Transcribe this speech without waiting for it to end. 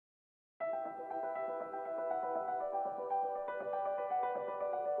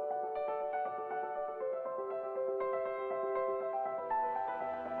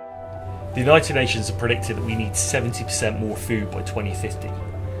The United Nations have predicted that we need 70% more food by 2050.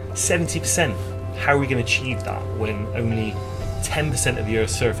 70%! How are we going to achieve that when only 10% of the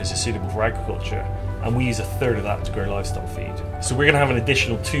Earth's surface is suitable for agriculture, and we use a third of that to grow livestock feed? So we're going to have an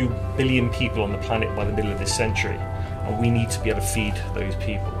additional 2 billion people on the planet by the middle of this century, and we need to be able to feed those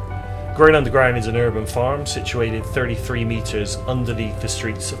people. Grown Underground is an urban farm situated 33 metres underneath the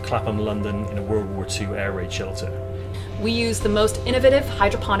streets of Clapham, London, in a World War II air raid shelter. We use the most innovative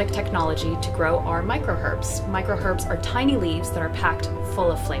hydroponic technology to grow our microherbs. Microherbs are tiny leaves that are packed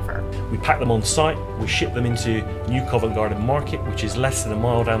full of flavour. We pack them on site, we ship them into New Covent Garden Market, which is less than a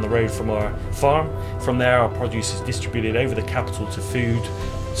mile down the road from our farm. From there, our produce is distributed over the capital to food,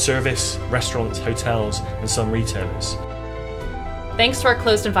 service, restaurants, hotels, and some retailers. Thanks to our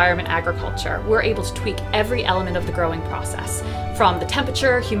closed environment agriculture, we're able to tweak every element of the growing process, from the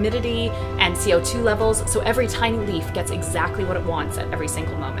temperature, humidity, and CO2 levels, so every tiny leaf gets exactly what it wants at every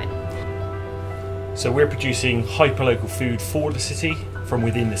single moment. So we're producing hyperlocal food for the city from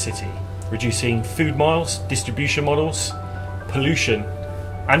within the city, reducing food miles, distribution models, pollution,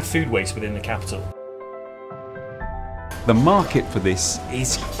 and food waste within the capital. The market for this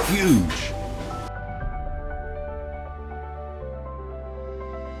is huge.